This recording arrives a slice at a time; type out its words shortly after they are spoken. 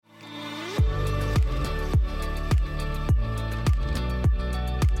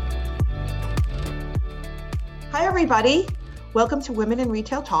everybody. Welcome to Women in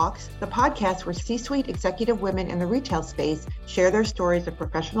Retail Talks, the podcast where C-suite executive women in the retail space share their stories of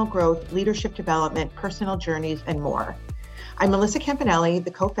professional growth, leadership development, personal journeys, and more. I'm Melissa Campanelli,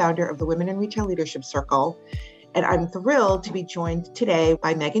 the co-founder of the Women in Retail Leadership Circle, and I'm thrilled to be joined today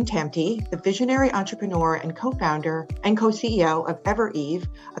by Megan Tamte, the visionary entrepreneur and co-founder and co-CEO of Evereve,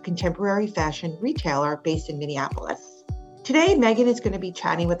 a contemporary fashion retailer based in Minneapolis. Today, Megan is going to be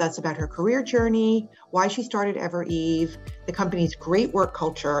chatting with us about her career journey, why she started Evereve, the company's great work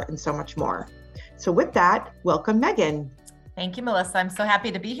culture, and so much more. So with that, welcome, Megan. Thank you, Melissa. I'm so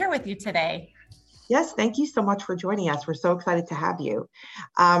happy to be here with you today. Yes, thank you so much for joining us. We're so excited to have you.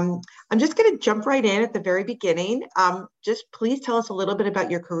 I'm just going to jump right in at the very beginning. Just please tell us a little bit about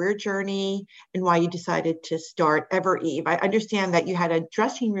your career journey and why you decided to start Evereve. I understand that you had a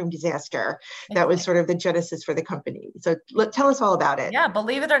dressing room disaster that was sort of the genesis for the company. So tell us all about it. Yeah,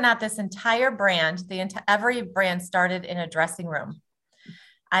 believe it or not, this entire brand, the Evereve brand started in a dressing room.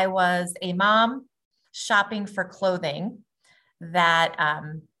 I was a mom shopping for clothing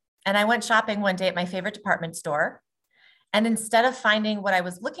and I went shopping one day at my favorite department store. And instead of finding what I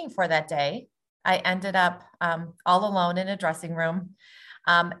was looking for that day, I ended up all alone in a dressing room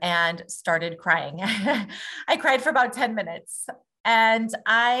and started crying. I cried for about 10 minutes. And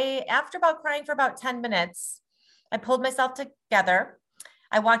after crying for about 10 minutes, I pulled myself together.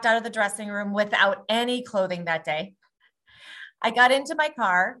 I walked out of the dressing room without any clothing that day. I got into my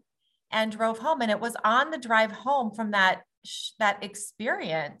car and drove home. And it was on the drive home from that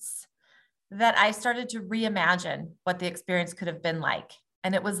experience that I started to reimagine what the experience could have been like.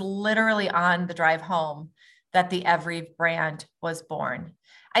 And it was literally on the drive home that the Evereve brand was born.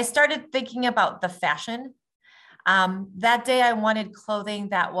 I started thinking about the fashion. That day I wanted clothing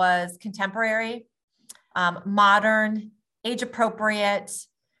that was contemporary, modern, age appropriate.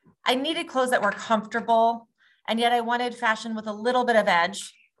 I needed clothes that were comfortable, and yet I wanted fashion with a little bit of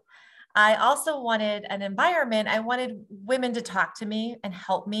edge. I also wanted an environment. I wanted women to talk to me and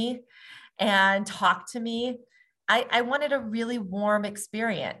help me and talk to me. I wanted a really warm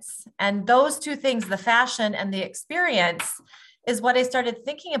experience. And those two things, the fashion and the experience, is what I started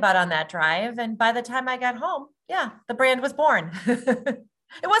thinking about on that drive. And by the time I got home, the brand was born.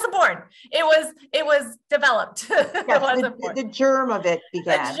 It wasn't born. It was developed. Yes, It wasn't born. The germ of it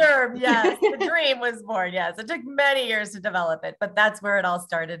began. The germ, yes. The dream was born. Yes. It took many years to develop it, but that's where it all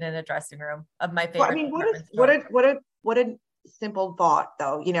started, in a dressing room of my favorite. What a simple thought,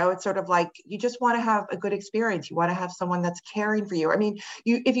 though. You know, it's sort of like you just want to have a good experience. You want to have someone that's caring for you. I mean,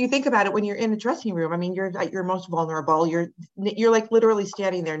 if you think about it, when you're in a dressing room, I mean, you're at your most vulnerable. You're like literally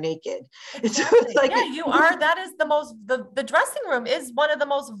standing there naked. Exactly. It's like, you are. That is the dressing room is one of the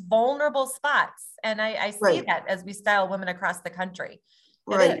most vulnerable spots. And I see that as we style women across the country.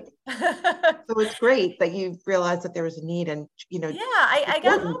 Right. So it's great that you realized that there was a need, and I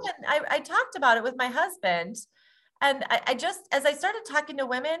got home and I talked about it with my husband. And I just, as I started talking to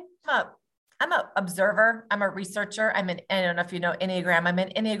women, I'm an observer. I'm a researcher. I don't know if you know Enneagram. I'm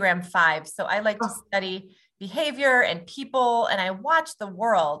an Enneagram 5. So I like to study behavior and people, and I watch the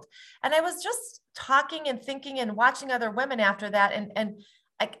world. And I was just talking and thinking and watching other women after that. And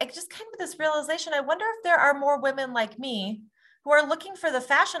I just came to this realization. I wonder if there are more women like me who are looking for the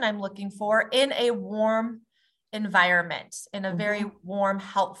fashion I'm looking for in a warm environment, in a very warm,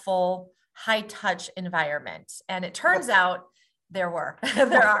 helpful, high touch environment. And it turns out there are.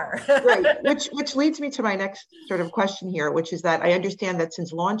 Right. Which leads me to my next sort of question here, which is that I understand that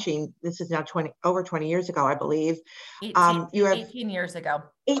since launching, this is now over 20 years ago, I believe. 18 years ago.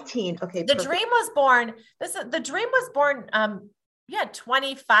 18. Okay. The dream was born. The dream was born.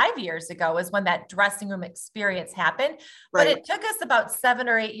 25 years ago is when that dressing room experience happened, but it took us about 7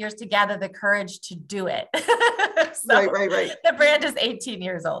 or 8 years to gather the courage to do it. Right. The brand is 18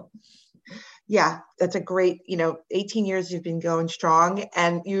 years old. Yeah, that's a great, 18 years you've been going strong,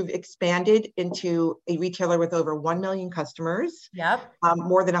 and you've expanded into a retailer with over 1 million customers. Yep.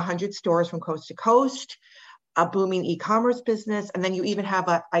 More than 100 stores from coast to coast, a booming e-commerce business. And then you even have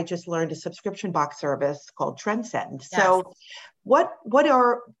I just learned, a subscription box service called Trendsend. Yes. So what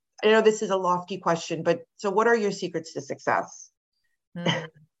are, I know this is a lofty question, but so what are your secrets to success?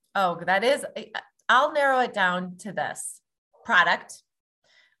 I'll narrow it down to this: product.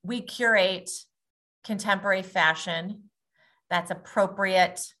 We curate contemporary fashion that's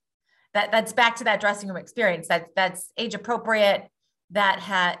appropriate. That's back to that dressing room experience. That's age appropriate.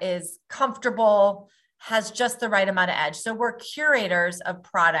 That is comfortable. Has just the right amount of edge. So we're curators of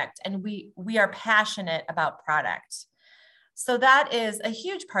product, and we are passionate about product. So that is a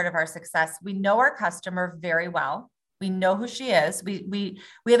huge part of our success. We know our customer very well. We know who she is. We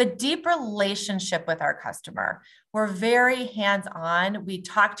have a deep relationship with our customer. We're very hands-on. We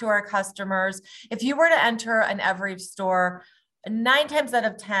talk to our customers. If you were to enter an Evereve store, 9 times out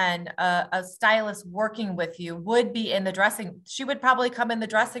of 10, a stylist working with you would be in the dressing. She would probably come in the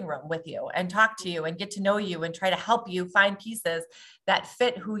dressing room with you and talk to you and get to know you and try to help you find pieces that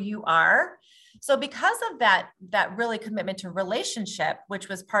fit who you are. So because of that really commitment to relationship, which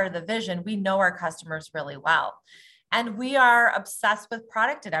was part of the vision, we know our customers really well. And we are obsessed with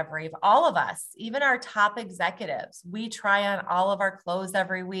product at Evereve, all of us, even our top executives. We try on all of our clothes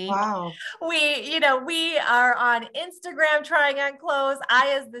every week. Wow. We are on Instagram trying on clothes.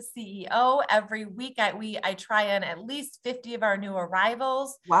 I, as the CEO, every week I try on at least 50 of our new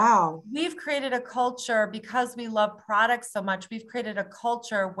arrivals. Wow. We've created a culture because we love products so much. We've created a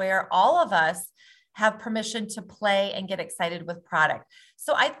culture where all of us have permission to play and get excited with product.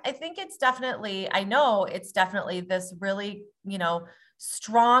 So I think I know it's definitely this really,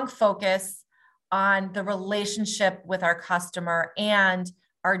 strong focus on the relationship with our customer and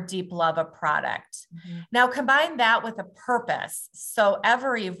our deep love of product. Mm-hmm. Now combine that with a purpose. So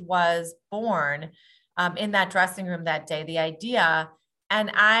Evereve was born in that dressing room that day, the idea. And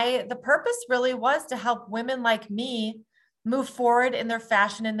the purpose really was to help women like me move forward in their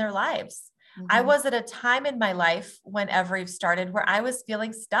fashion in their lives. Mm-hmm. I was at a time in my life when Evereve started where I was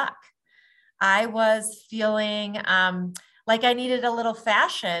feeling stuck. I was feeling like I needed a little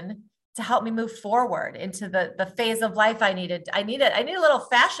fashion to help me move forward into the phase of life I needed. I need a little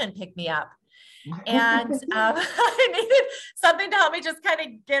fashion pick me up. And I needed something to help me just kind of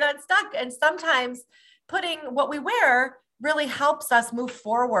get unstuck. And sometimes putting what we wear really helps us move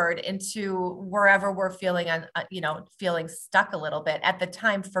forward into wherever we're feeling feeling stuck a little bit. At the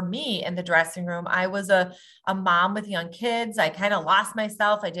time for me in the dressing room, I was a mom with young kids. I kind of lost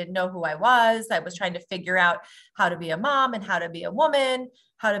myself. I didn't know who I was. I was trying to figure out how to be a mom and how to be a woman,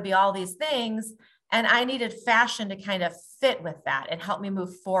 how to be all these things. And I needed fashion to kind of fit with that and help me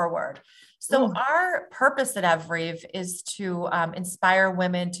move forward. So our purpose at Evereve is to inspire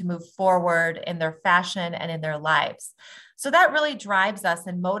women to move forward in their fashion and in their lives. So that really drives us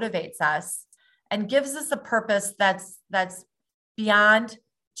and motivates us and gives us a purpose that's beyond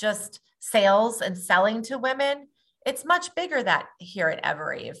just sales and selling to women. It's much bigger that here at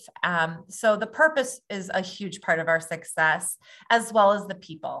Evereve. So the purpose is a huge part of our success, as well as the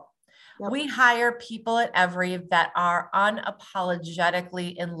people. Yep. We hire people at Evereve that are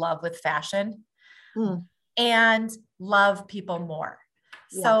unapologetically in love with fashion and love people more.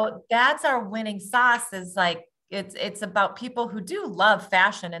 Yeah. So that's our winning sauce, is like, it's about people who do love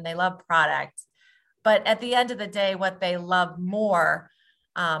fashion and they love product. But at the end of the day, what they love more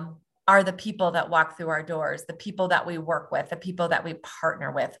are the people that walk through our doors, the people that we work with, the people that we partner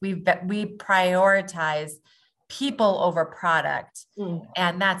with. We prioritize people over product.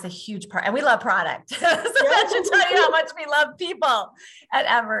 And that's a huge part. And we love product. So that should tell you how much we love people at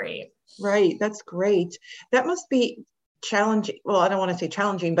Evereve. Right. That's great. That must be challenging. Well, I don't want to say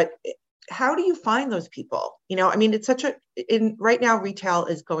challenging, but how do you find those people? It's right now retail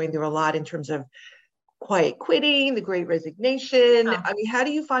is going through a lot in terms of quiet quitting, the great resignation. Oh. How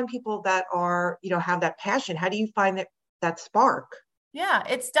do you find people that are, have that passion? How do you find that spark? Yeah,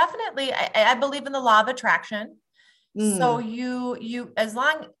 it's definitely, I believe in the law of attraction. So you, as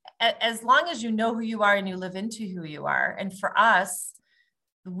long as you know who you are and you live into who you are. And for us,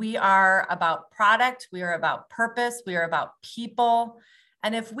 we are about product. We are about purpose. We are about people.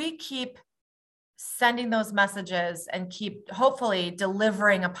 And if we keep sending those messages and keep hopefully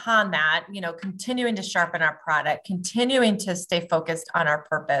delivering upon that, continuing to sharpen our product, continuing to stay focused on our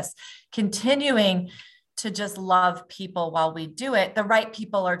purpose, continuing to just love people while we do it, the right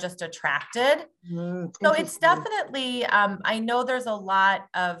people are just attracted. So it's definitely, I know there's a lot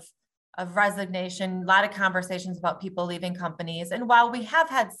of resignation, a lot of conversations about people leaving companies. And while we have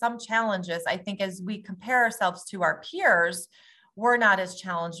had some challenges, I think as we compare ourselves to our peers, we're not as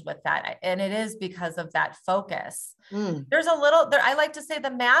challenged with that. And it is because of that focus. There's I like to say the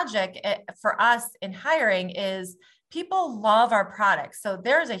magic for us in hiring is people love our products. So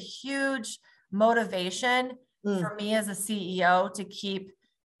there's a huge motivation for me as a CEO to keep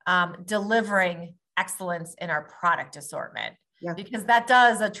delivering excellence in our product assortment. Yeah. Because that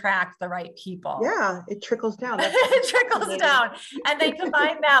does attract the right people. Yeah, it trickles down. It trickles down. And they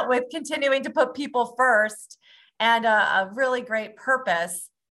combine that with continuing to put people first and a really great purpose.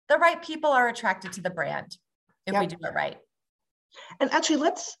 The right people are attracted to the brand if we do it right. And actually,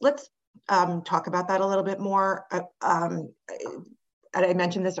 let's talk about that a little bit more. I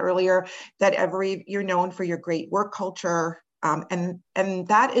mentioned this earlier, that Evereve, you're known for your great work culture, and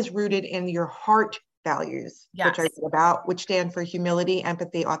that is rooted in your heart values, Yes. which I read about, which stand for humility,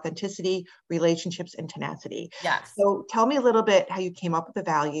 empathy, authenticity, relationships, and tenacity. Yes. So tell me a little bit how you came up with the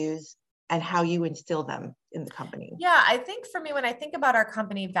values and how you instill them in the company. Yeah, I think for me, when I think about our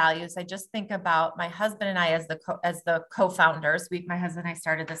company values, I just think about my husband and I as the co-founders. My husband and I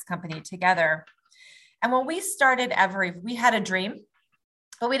started this company together. And when we started Evereve, we had a dream,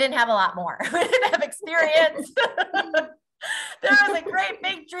 but we didn't have a lot more. We didn't have experience. There was a great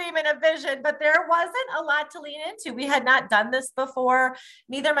big dream and a vision, but there wasn't a lot to lean into. We had not done this before.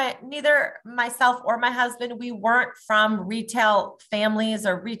 Neither myself or my husband, we weren't from retail families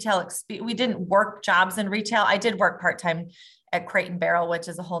or retail. We didn't work jobs in retail. I did work part-time at Crate and Barrel, which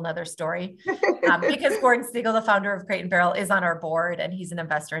is a whole nother story. Because Gordon Siegel, the founder of Crate and Barrel, is on our board and he's an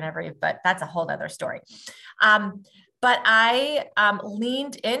investor in Evereve, but that's a whole nother story. But I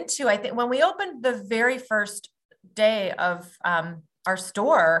leaned into, I think when we opened the very first day of our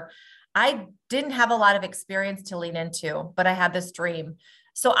store, I didn't have a lot of experience to lean into, but I had this dream.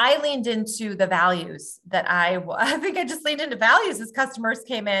 So I leaned into the values that I think I just leaned into values as customers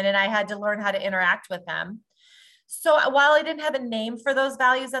came in and I had to learn how to interact with them. So while I didn't have a name for those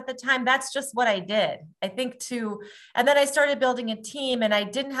values at the time, that's just what I did. I think and then I started building a team and I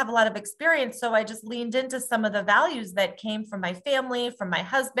didn't have a lot of experience. So I just leaned into some of the values that came from my family, from my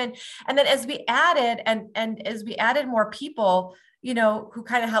husband. And then as we added and as we added more people, who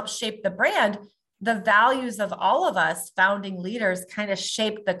kind of helped shape the brand, the values of all of us founding leaders kind of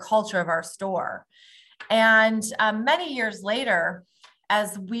shaped the culture of our store. And many years later,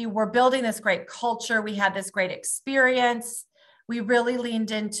 as we were building this great culture, we had this great experience. We really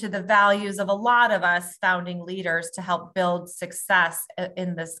leaned into the values of a lot of us founding leaders to help build success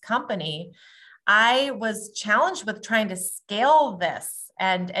in this company. I was challenged with trying to scale this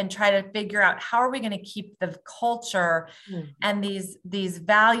and try to figure out how are we going to keep the culture and these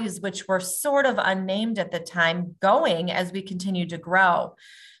values, which were sort of unnamed at the time, going as we continue to grow.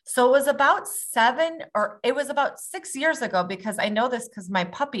 So it was about 6 years ago, because I know this because my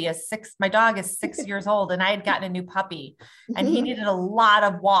dog is 6 years old and I had gotten a new puppy and he needed a lot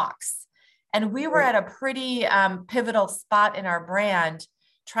of walks. And we were at a pretty pivotal spot in our brand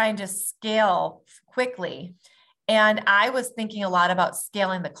trying to scale quickly. And I was thinking a lot about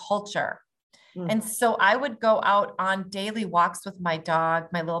scaling the culture. And so I would go out on daily walks with my dog,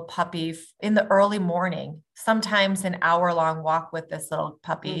 my little puppy, in the early morning, sometimes an hour-long walk with this little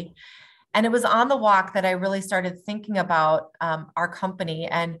puppy. And it was on the walk that I really started thinking about our company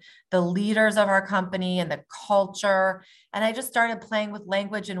and the leaders of our company and the culture. And I just started playing with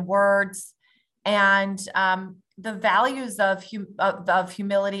language and words and the values of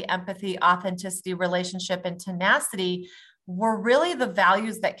humility, empathy, authenticity, relationship, and tenacity were really the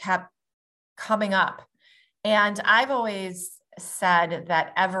values that kept coming up. And I've always said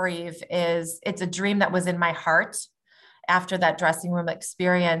that Evereve it's a dream that was in my heart after that dressing room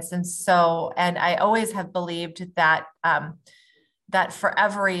experience. And I always have believed that, that for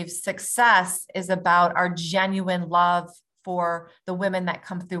Evereve's success is about our genuine love for the women that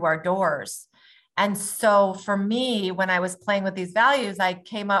come through our doors. And so for me, when I was playing with these values,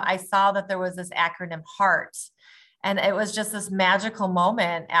 I saw that there was this acronym HEART. And it was just this magical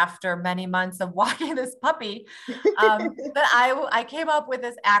moment after many months of walking this puppy that I came up with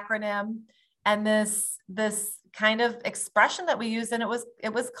this acronym and this kind of expression that we use. And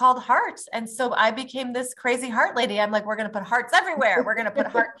it was called HEART. And so I became this crazy heart lady. I'm like, we're going to put hearts everywhere. We're going to put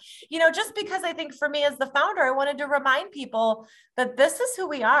heart, just because I think for me as the founder, I wanted to remind people that this is who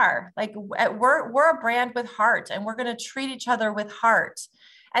we are. Like we're a brand with heart and we're going to treat each other with heart.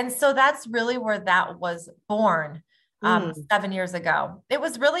 And so that's really where that was born. 7 years ago. It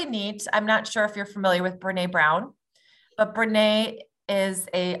was really neat. I'm not sure if you're familiar with Brene Brown, but Brene is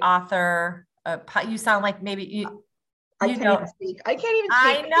a author. You sound like maybe you. I can't even speak. I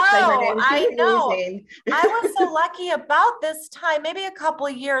know. I was so lucky about this time, maybe a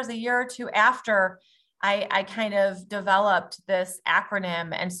year or two after I kind of developed this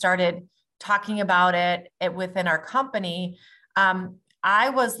acronym and started talking about it within our company.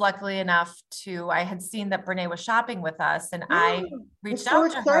 I was lucky enough I had seen that Brene was shopping with us and I reached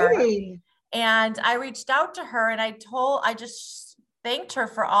out to her and I just thanked her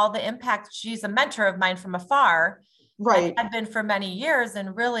for all the impact. She's a mentor of mine from afar. Right. I've been for many years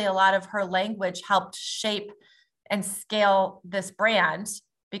and really a lot of her language helped shape and scale this brand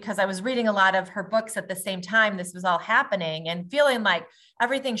because I was reading a lot of her books at the same time this was all happening and feeling like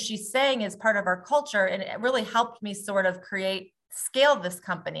everything she's saying is part of our culture. And it really helped me sort of scale this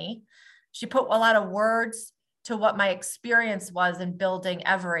company. She put a lot of words to what my experience was in building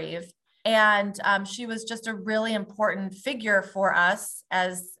Evereve. And she was just a really important figure for us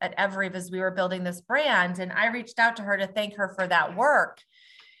as at Everive as we were building this brand. And I reached out to her to thank her for that work.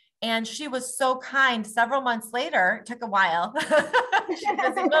 And she was so kind. Several months later, it took a while. She's a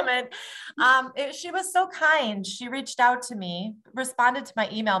busy woman. She was so kind. She reached out to me, responded to my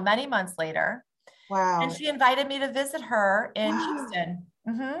email many months later. Wow. And she invited me to visit her in Houston.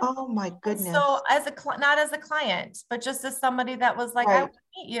 Mm-hmm. Oh my goodness. And so not as a client, but just as somebody that was like, I want to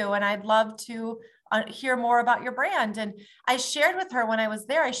meet you and I'd love to hear more about your brand. And I shared with her when I was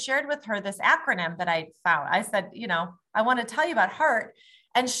there, I shared with her this acronym that I found. I said, I want to tell you about HEART.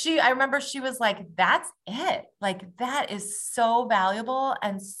 And I remember she was like, that's it. Like, that is so valuable.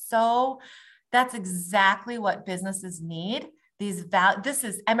 And that's exactly what businesses need. I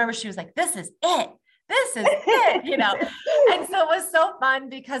remember she was like, this is it. This is it, And so it was so fun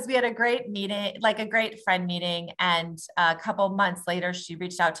because we had a great meeting, like a great friend meeting. And a couple months later, she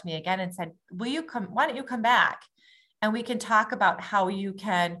reached out to me again and said, why don't you come back? And we can talk about how you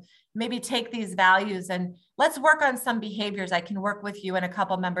can maybe take these values and let's work on some behaviors. I can work with you and a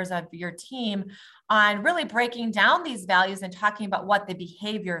couple members of your team on really breaking down these values and talking about what the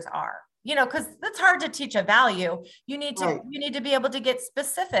behaviors are. Because it's hard to teach a value. You need to be able to get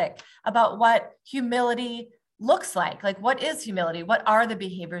specific about what humility looks like. Like, what is humility? What are the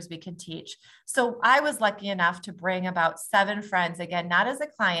behaviors we can teach? So I was lucky enough to bring about 7 friends, again, not as a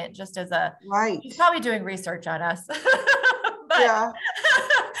client, just as she's probably doing research on us.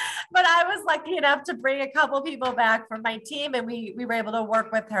 But I was lucky enough to bring a couple people back from my team, and we were able to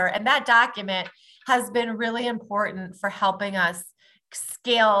work with her. And that document has been really important for helping us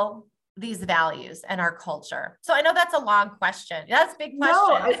scale these values and our culture. So I know that's a long question. That's a big question.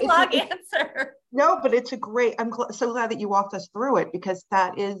 No, it's a long answer. No, but it's I'm so glad that you walked us through it, because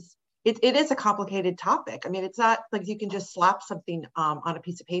it is a complicated topic. I mean, it's not like you can just slap something on a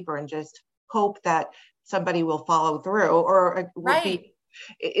piece of paper and just hope that somebody will follow through or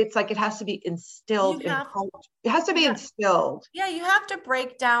it's like it has to be instilled. It has to be instilled. Yeah, you have to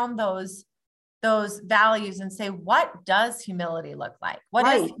break down those values and say, what does humility look like? What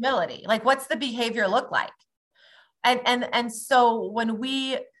is humility? Like, what's the behavior look like? And so when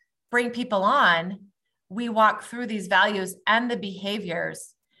we bring people on, we walk through these values and the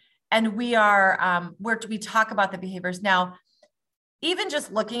behaviors, and we talk about the behaviors. Now, even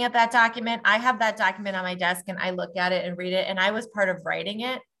just looking at that document, I have that document on my desk and I look at it and read it, and I was part of writing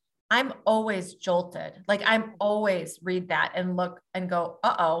it. I'm always jolted. Like, I'm always read that and look and go,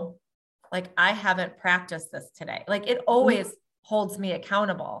 uh-oh, like, I haven't practiced this today. Like, it always holds me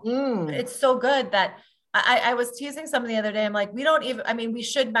accountable. It's so good that I was teasing somebody the other day. I'm like, we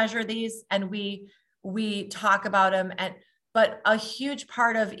should measure these and we talk about them. But a huge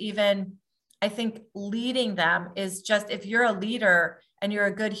part of even, I think, leading them is just, if you're a leader and you're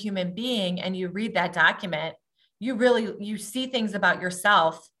a good human being and you read that document, you see things about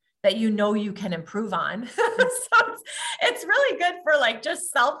yourself that you can improve on. So it's really good for like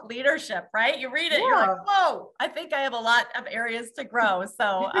just self-leadership, right? You read it, you're like, whoa, I think I have a lot of areas to grow.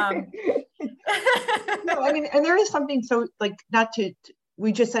 So no, I mean, and there is something so like,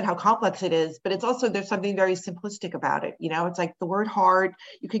 we just said how complex it is, but it's also, there's something very simplistic about it. It's like the word HEART,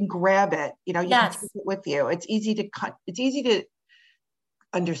 you can grab it, you can take it with you. It's easy to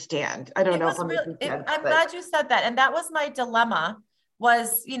understand. I don't know if I'm making sense. I'm glad you said that. And that was my dilemma.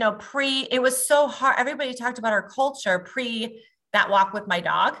 Was, it was so hard. Everybody talked about our culture pre that walk with my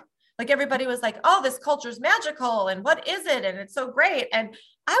dog. Like, everybody was like, oh, this culture is magical. And what is it? And it's so great. And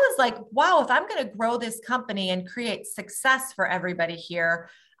I was like, wow, if I'm going to grow this company and create success for everybody here,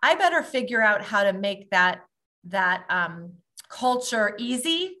 I better figure out how to make that culture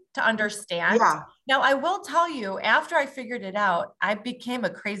easy to understand. Yeah. Now, I will tell you, after I figured it out, I became a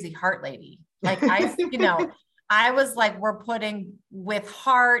crazy HEART lady. Like, I was like, we're putting with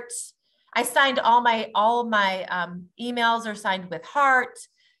HEART. I signed all my emails are signed with HEART.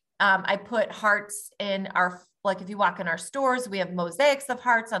 I put hearts in if you walk in our stores, we have mosaics of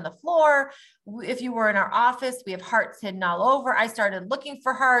hearts on the floor. If you were in our office, we have hearts hidden all over. I started looking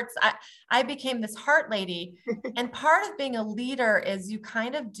for hearts. I became this HEART lady. And part of being a leader is you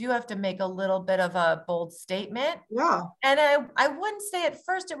kind of do have to make a little bit of a bold statement. Yeah. And I wouldn't say at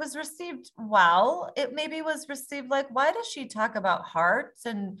first it was received well. It maybe was received like, why does she talk about hearts?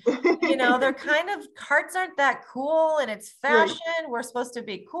 And, they're kind of, hearts aren't that cool, and it's fashion. Right. We're supposed to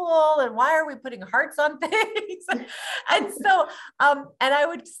be cool. And why are we putting hearts on things? And so, and I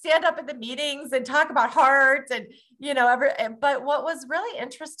would stand up at the meetings and talk about hearts and, but what was really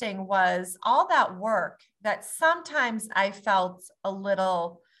interesting was all that work that sometimes I felt a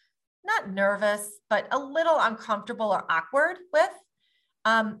little, not nervous, but a little uncomfortable or awkward with.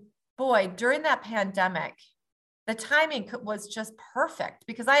 boy, during that pandemic, the timing was just perfect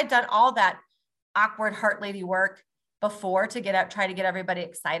because I had done all that awkward heart lady work before to try to get everybody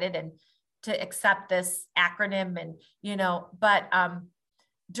excited and to accept this acronym. And, but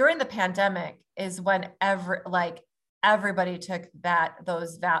during the pandemic is when everybody took that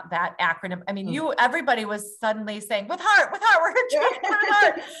acronym. I mean, everybody was suddenly saying with heart, we're drinking with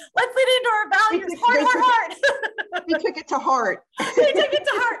heart. Let's lead into our values. Heart. We took it to heart. We took it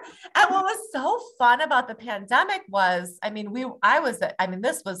to heart. And what was so fun about the pandemic was,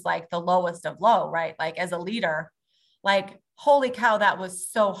 this was like the lowest of low, right? Like as a leader, like, holy cow, that was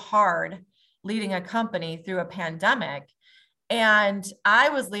so hard leading a company through a pandemic. And I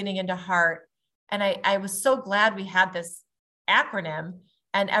was leaning into heart. And I was so glad we had this acronym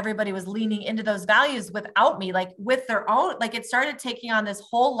and everybody was leaning into those values without me, like with their own, like it started taking on this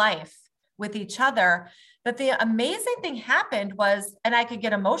whole life with each other. But the amazing thing happened was, and I could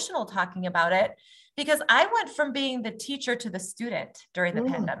get emotional talking about it, because I went from being the teacher to the student during the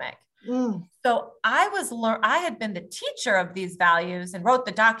pandemic. So I had been the teacher of these values and wrote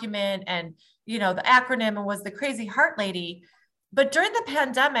the document and, the acronym and was the crazy heart lady. But during the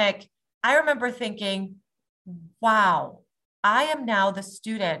pandemic, I remember thinking, wow, I am now the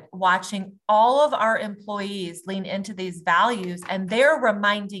student watching all of our employees lean into these values and they're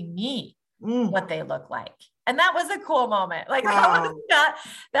reminding me what they look like. And that was a cool moment. Like wow. that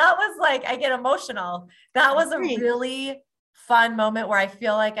was like, I get emotional. That was a really fun moment where I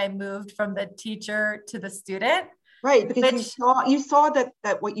feel like I moved from the teacher to the student. Right, because you saw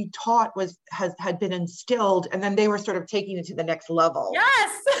that what you taught had been instilled, and then they were sort of taking it to the next level.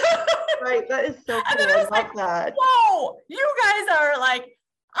 Yes. Right, that is so cool. I love that. Whoa, you guys are like,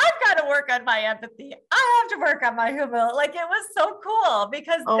 I've got to work on my empathy. I have to work on my humility. Like it was so cool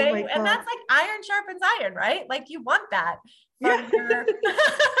because and that's like iron sharpens iron, right? Like you want that.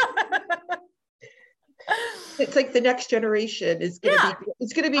 It's like the next generation is going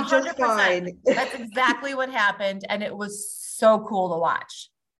to be just fine. That's exactly what happened. And it was so cool to watch.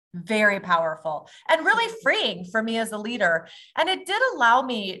 Very powerful and really freeing for me as a leader. And it did allow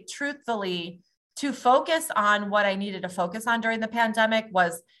me truthfully to focus on what I needed to focus on during the pandemic,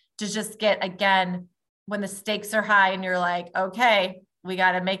 was to just get, again, when the stakes are high and you're like, okay, we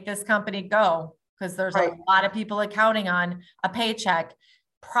got to make this company go because there's a lot of people counting on a paycheck.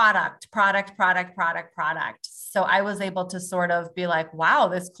 Product. So I was able to sort of be like, wow,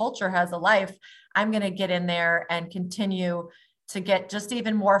 this culture has a life. I'm going to get in there and continue to get just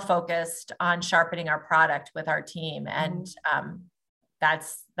even more focused on sharpening our product with our team. And that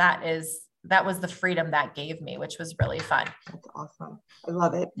was the freedom that gave me, which was really fun. That's awesome. I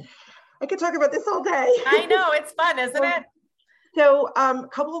love it. I could talk about this all day. I know, it's fun, isn't it? So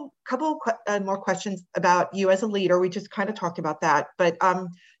couple more questions about you as a leader. We just kind of talked about that, but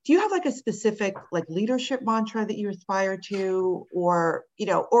do you have like a specific like leadership mantra that you aspire to, or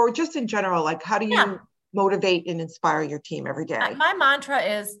just in general, like how do you motivate and inspire your team every day? My mantra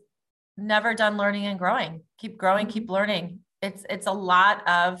is never done learning and growing. Keep growing, keep learning. It's a lot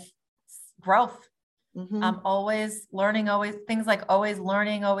of growth. Always learning, always things like always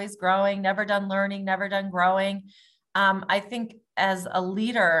learning, always growing, never done learning, never done growing. I think as a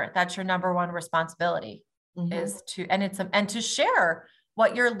leader, that's your number one responsibility is to share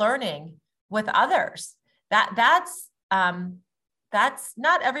what you're learning with others. That's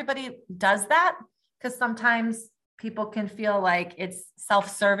not everybody does that, because sometimes people can feel like it's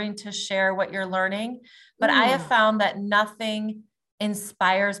self-serving to share what you're learning. But I have found that nothing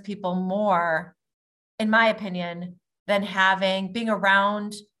inspires people more, in my opinion, than being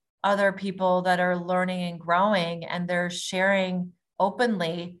around other people that are learning and growing, and they're sharing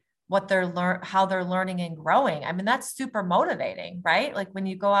openly how they're learning and growing. I mean, that's super motivating, right? Like when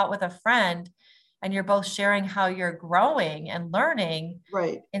you go out with a friend and you're both sharing how you're growing and learning,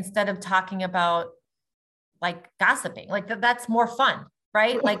 right? Instead of talking about like gossiping, like that's more fun,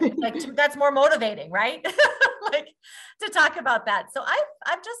 right? Like that's more motivating, right? Like to talk about that. So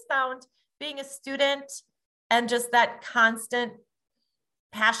I've just found being a student and just that constant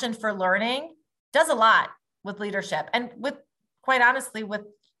passion for learning does a lot with leadership, and quite honestly, with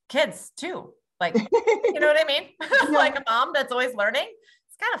kids too. Like, you know what I mean? Like a mom that's always learning.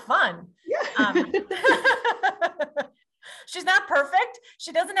 It's kind of fun. Yeah. She's not perfect.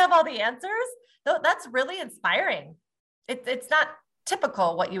 She doesn't have all the answers. Though that's really inspiring. It's not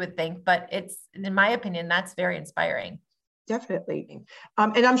typical what you would think, but it's, in my opinion, that's very inspiring. Definitely.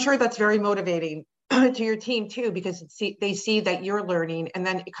 And I'm sure that's very motivating to your team too, because they see that you're learning, and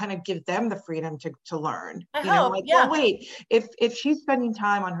then it kind of gives them the freedom to learn. Well, wait, if she's spending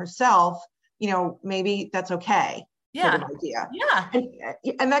time on herself, maybe that's okay. sort Yeah. of idea. Yeah.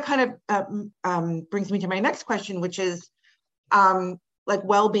 And that kind of brings me to my next question, which is like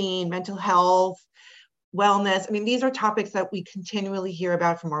well-being, mental health, wellness. I mean, these are topics that we continually hear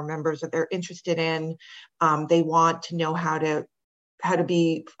about from our members that they're interested in. They want to know how to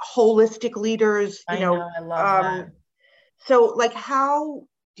be holistic leaders, I know. I love that. so like, how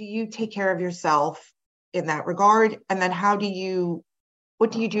do you take care of yourself in that regard? And then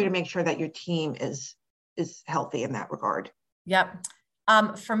what do you do to make sure that your team is healthy in that regard? Yep.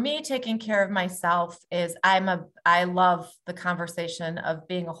 For me, taking care of myself is I love the conversation of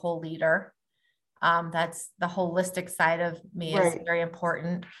being a whole leader. That's the holistic side of me is Right. very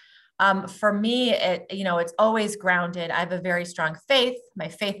important. For me, it's always grounded. I have a very strong faith. My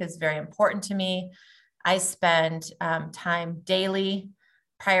faith is very important to me. I spend time daily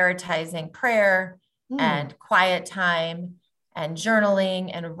prioritizing prayer and quiet time and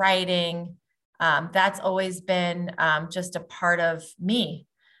journaling and writing. That's always been just a part of me.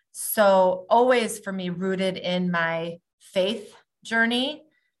 So always for me rooted in my faith journey.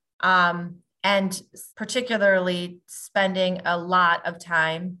 And particularly spending a lot of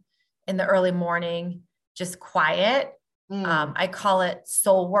time in the early morning, just quiet. I call it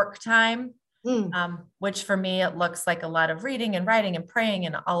soul work time, which for me, it looks like a lot of reading and writing and praying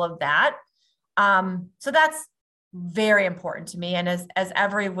and all of that. So that's very important to me. And as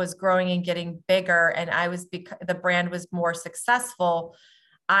Every was growing and getting bigger and the brand was more successful,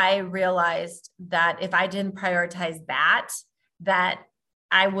 I realized that if I didn't prioritize that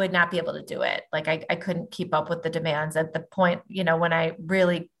I would not be able to do it. Like I couldn't keep up with the demands at the point, when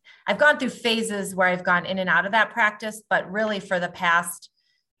I've gone through phases where I've gone in and out of that practice, but really for the past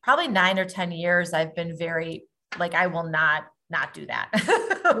probably 9 or 10 years, I've been very like, I will not do that.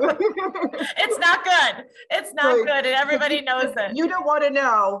 It's not good. It's not Right. good. And everybody knows it. You don't want to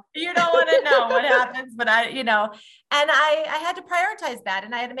know. You don't want to know what happens, but I had to prioritize that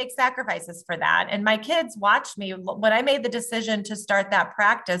and I had to make sacrifices for that. And my kids watched me when I made the decision to start that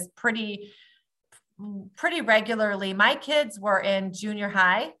practice pretty regularly. My kids were in junior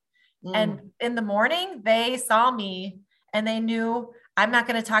high and in the morning they saw me and they knew I'm not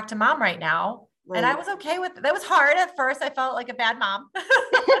going to talk to mom right now. Right. And I was okay with it. That was hard at first. I felt like a bad mom.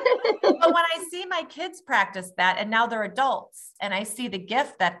 But when I see my kids practice that and now they're adults and I see the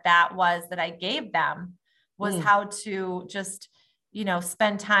gift that was that I gave them was how to just,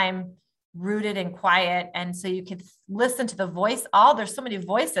 spend time rooted and quiet. And so you can listen to the voice. There's so many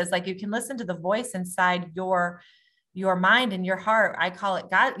voices, like you can listen to the voice inside your mind and your heart. I call it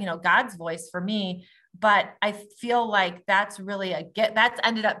God, God's voice for me. But I feel like that's really a gift. That's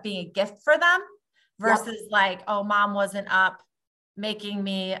ended up being a gift for them versus like, oh, mom wasn't up making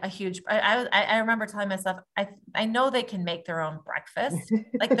me a huge, I remember telling myself, I know they can make their own breakfast.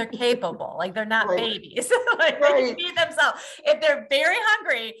 Like they're capable, like they're not babies, like they can feed themselves if they're very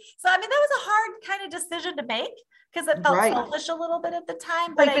hungry. So, I mean, that was a hard kind of decision to make because it felt selfish a little bit at the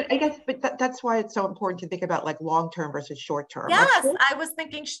time. But I guess that's why it's so important to think about like long-term versus short-term. Yes, I was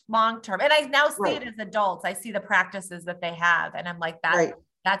thinking long-term. And I now see it as adults. I see the practices that they have. And I'm like,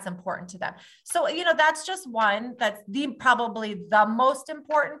 that's important to them. So, that's just one, that's probably the most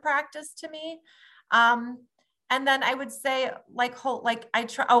important practice to me. And then I would say I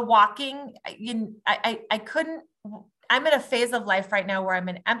try walking, I couldn't, I'm in a phase of life right now where I'm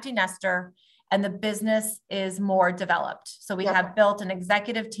an empty nester and the business is more developed. So we have built an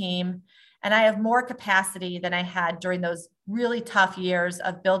executive team and I have more capacity than I had during those really tough years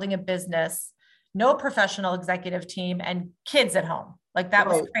of building a business, no professional executive team and kids at home. Like that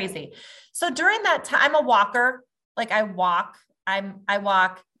was crazy. So during that time, I'm a walker. Like I walk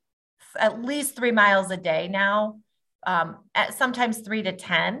at least 3 miles a day now. At sometimes 3 to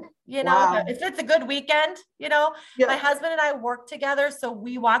 10, if it's a good weekend, my husband and I work together. So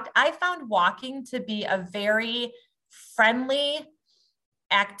we walked. I found walking to be a very friendly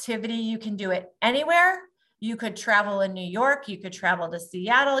activity. You can do it anywhere. You could travel in New York. You could travel to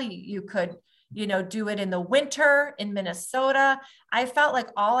Seattle. You could, do it in the winter in Minnesota. I felt like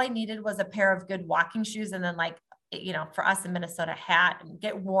all I needed was a pair of good walking shoes. And then for us in Minnesota, hat and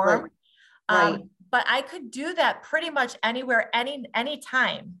get warm. But I could do that pretty much anywhere, any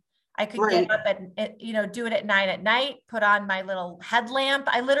time. I could get up at, do it at 9 at night, put on my little headlamp.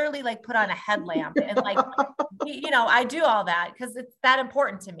 I literally put on a headlamp and I do all that because it's that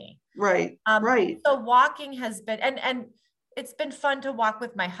important to me. So walking has been, and it's been fun to walk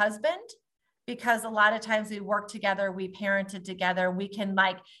with my husband because a lot of times we work together, we parented together, we can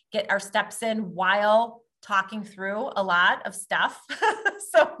get our steps in while talking through a lot of stuff.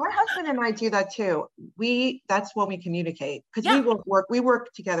 So my husband and I do that too. That's when we communicate, because yeah, we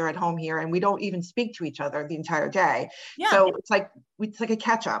work together at home here, and we don't even speak to each other the entire day. yeah, So it's like a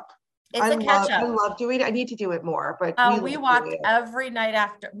catch up. it's a catch I up. love doing it. I need to do it more, but we love doing it.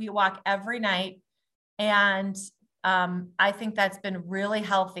 We walk every night. And I think that's been really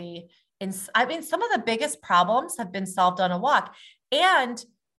healthy. I mean, some of the biggest problems have been solved on a walk. And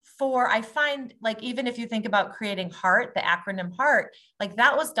I find like, even if you think about creating HEART, the acronym HEART, like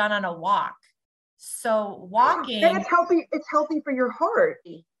that was done on a walk. So walking. And it's healthy for your heart.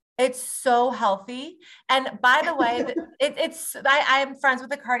 It's so healthy. And by the way, I'm friends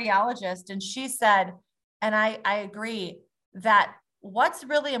with a cardiologist, and she said, and I agree, that what's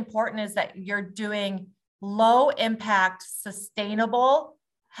really important is that you're doing low impact, sustainable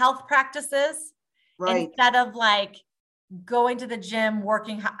health practices, right, instead of like going to the gym,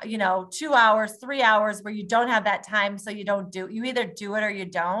 working, 2 hours, 3 hours where you don't have that time. So you either do it or you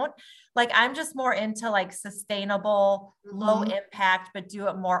don't. Like, I'm just more into like sustainable, low impact, but do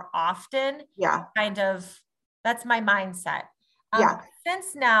it more often. Yeah. That's my mindset. Yeah.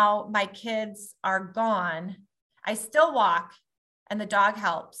 Since now my kids are gone, I still walk, and the dog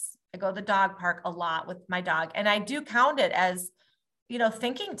helps. I go to the dog park a lot with my dog, and I do count it as,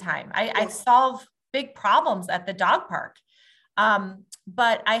 thinking time. I solve big problems at the dog park.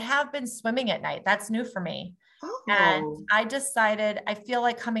 But I have been swimming at night. That's new for me. Oh. And I decided, I feel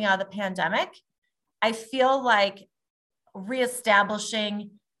like coming out of the pandemic, I feel like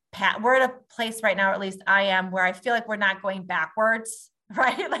reestablishing, we're at a place right now, or at least I am, where I feel like we're not going backwards,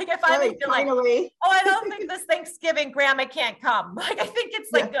 right? Like if I feel like, oh, I don't think this Thanksgiving grandma can't come. Like, I think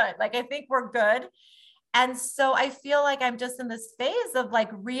it's like good. Like, I think we're good. And so I feel like I'm just in this phase of like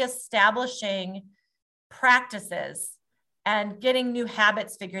reestablishing practices and getting new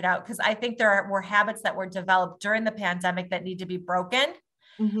habits figured out. Cause I think there were habits that were developed during the pandemic that need to be broken.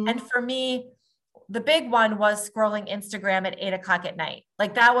 Mm-hmm. And for me, the big one was scrolling Instagram at 8:00 at night.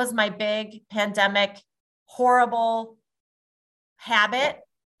 Like that was my big pandemic, horrible habit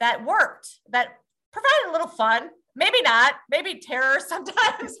that worked, that provided a little fun, maybe not, maybe terror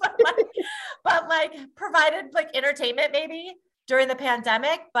sometimes, but like provided like entertainment maybe during the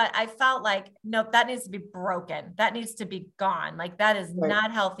pandemic. But I felt like, nope, that needs to be broken. That needs to be gone. Like that is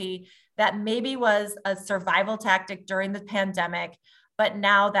not healthy. That maybe was a survival tactic during the pandemic, but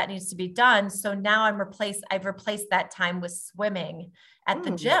now that needs to be done. So now I've replaced that time with swimming at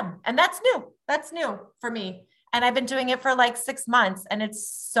the gym. And that's new for me. And I've been doing it for like 6 months, and it's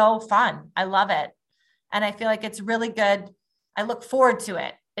so fun. I love it. And I feel like it's really good. I look forward to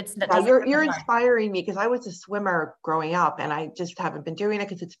it. You're inspiring me, because I was a swimmer growing up, and I just haven't been doing it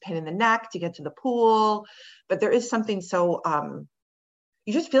because it's a pain in the neck to get to the pool. But there is something so,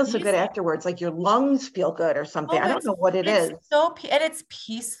 you just feel so good afterwards, like your lungs feel good or something. I don't know what it is. And it's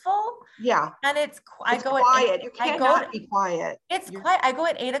peaceful. Yeah. And it's quiet. You cannot be quiet. It's quiet. I go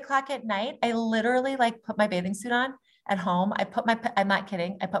at 8:00 at night. I literally like put my bathing suit on at home. I'm not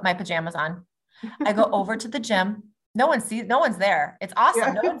kidding. I put my pajamas on. I go over to the gym. No one's there. It's awesome.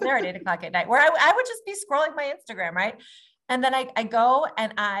 Yeah. No one's there at 8:00 at night, where I would just be scrolling my Instagram. Right. And then I go,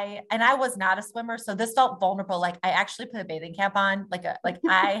 and I was not a swimmer. So this felt vulnerable. Like I actually put a bathing cap on, like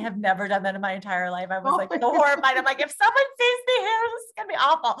I have never done that in my entire life. I was like so horrified. I'm like, if someone sees me here, this is going to be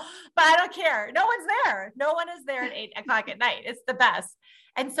awful, but I don't care. No one's there. No one is there at 8:00 at night. It's the best.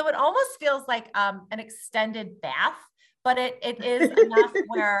 And so it almost feels like an extended bath, but it is enough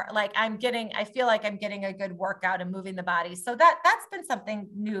where like I feel like I'm getting a good workout and moving the body. So that's been something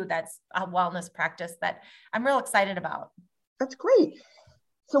new. That's a wellness practice that I'm real excited about. That's great.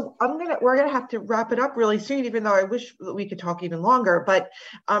 So we're gonna have to wrap it up really soon, even though I wish that we could talk even longer. But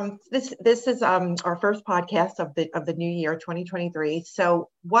this is our first podcast of the new year, 2023.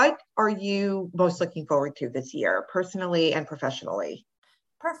 So what are you most looking forward to this year, personally and professionally?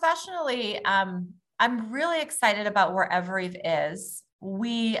 Professionally, I'm really excited about where Evereve is.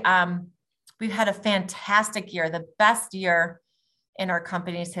 We've had a fantastic year, the best year in our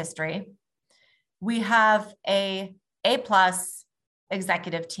company's history. We have a A+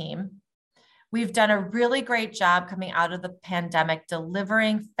 executive team. We've done a really great job coming out of the pandemic,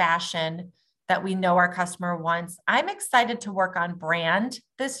 delivering fashion that we know our customer wants. I'm excited to work on brand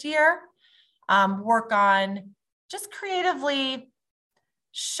this year, work on just creatively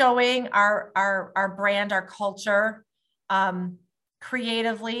showing our brand, our culture,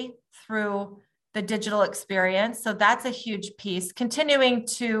 creatively through the digital experience. So that's a huge piece. Continuing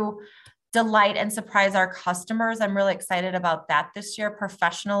to delight and surprise our customers. I'm really excited about that this year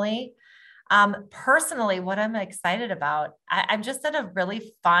professionally. Personally, what I'm excited about, I'm just at a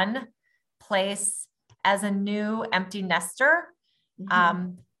really fun place as a new empty nester.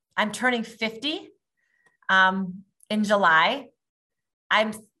 Mhm. I'm turning 50 in July.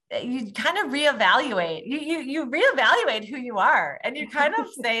 You kind of reevaluate. You reevaluate who you are, and you kind of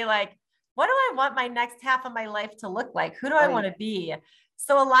say like, what do I want my next half of my life to look like? Who do I want to be?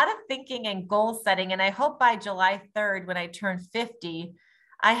 So a lot of thinking and goal setting. And I hope by July 3rd, when I turn 50,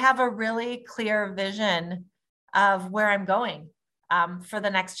 I have a really clear vision of where I'm going for the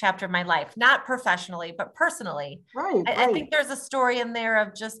next chapter of my life, not professionally, but personally. Right. I think there's a story in there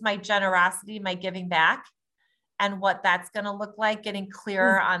of just my generosity, my giving back, and what that's going to look like, getting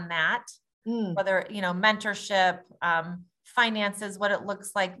clearer on that, whether, mentorship, finances, what it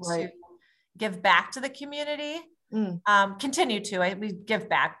looks like to give back to the community, continue to, we give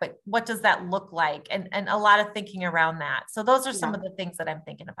back, but what does that look like? And a lot of thinking around that. So those are some of the things that I'm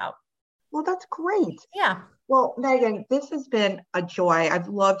thinking about. Well, that's great. Yeah. Well, Megan, this has been a joy. I've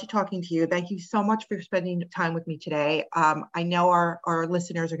loved talking to you. Thank you so much for spending time with me today. I know our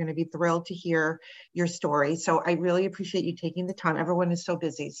listeners are going to be thrilled to hear your story. So I really appreciate you taking the time. Everyone is so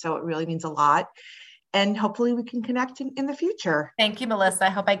busy, so it really means a lot. And hopefully we can connect in the future. Thank you, Melissa. I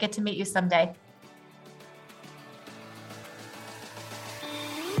hope I get to meet you someday.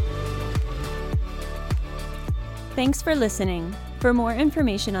 Thanks for listening. For more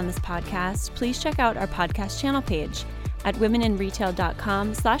information on this podcast, please check out our podcast channel page at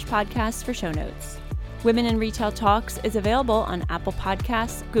womeninretail.com/podcast for show notes. Women in Retail Talks is available on Apple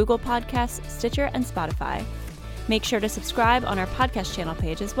Podcasts, Google Podcasts, Stitcher, and Spotify. Make sure to subscribe on our podcast channel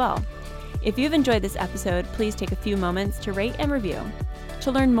page as well. If you've enjoyed this episode, please take a few moments to rate and review.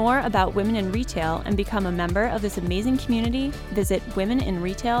 To learn more about women in retail and become a member of this amazing community, visit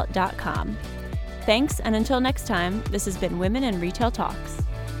womeninretail.com. Thanks, and until next time, this has been Women in Retail Talks.